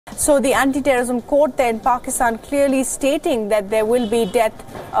So the anti-terrorism court there in Pakistan clearly stating that there will be death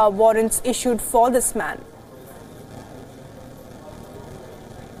warrants issued for this man.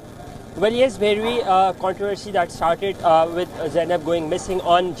 Well, yes, very controversy that started with Zainab going missing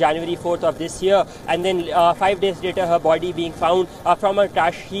on January 4th of this year, and then 5 days later her body being found from a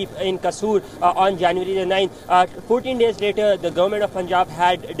trash heap in Kasur on January the 9th. 14 days later, the government of Punjab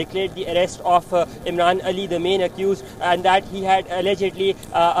had declared the arrest of Imran Ali, the main accused, and that he had allegedly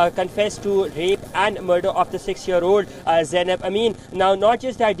confessed to rape and murder of the 6-year-old Zainab Amin. Now, not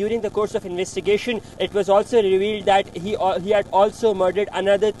just that, during the course of investigation, it was also revealed that he had also murdered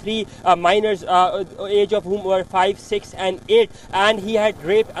another 3 minors, age of whom were 5, 6 and 8, and he had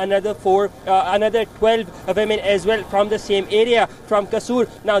raped another 12 women as well from the same area, from Kasur.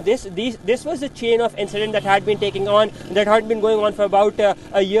 Now this was a chain of incidents that had been going on for about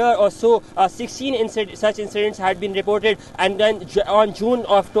a year or so. 16 such incidents had been reported, and then on June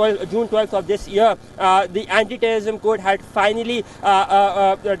 12th of this year, the anti-terrorism court had finally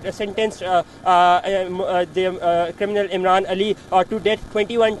sentenced the criminal Imran Ali to death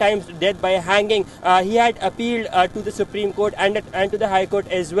 21 times, death by hanging. He had appealed to the Supreme Court and to the High Court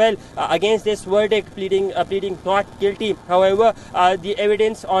as well against this verdict, pleading not guilty. However, the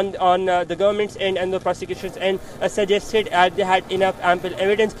evidence on the government's end and the prosecution's end suggested they had enough ample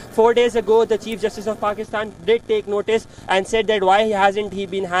evidence. 4 days ago, the Chief Justice of Pakistan did take notice and said that why hasn't he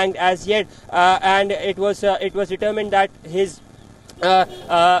been hanged as yet, and it was determined that his the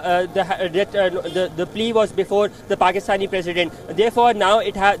plea was before the Pakistani president. Therefore, now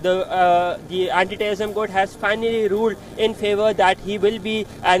the anti-terrorism court has finally ruled in favor that he will be,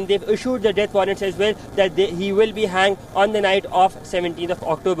 and they've issued the death warrants as well, that he will be hanged on the night of 17th of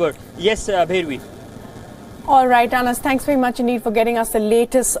October. Yes, Bhairvi. All right, Anas, thanks very much indeed for getting us the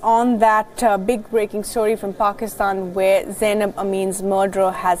latest on that big breaking story from Pakistan, where Zainab Amin's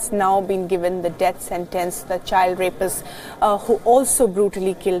murderer has now been given the death sentence. The child rapist who also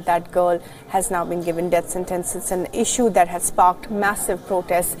brutally killed that girl has now been given death sentence. It's an issue that has sparked massive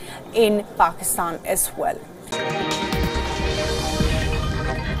protests in Pakistan as well.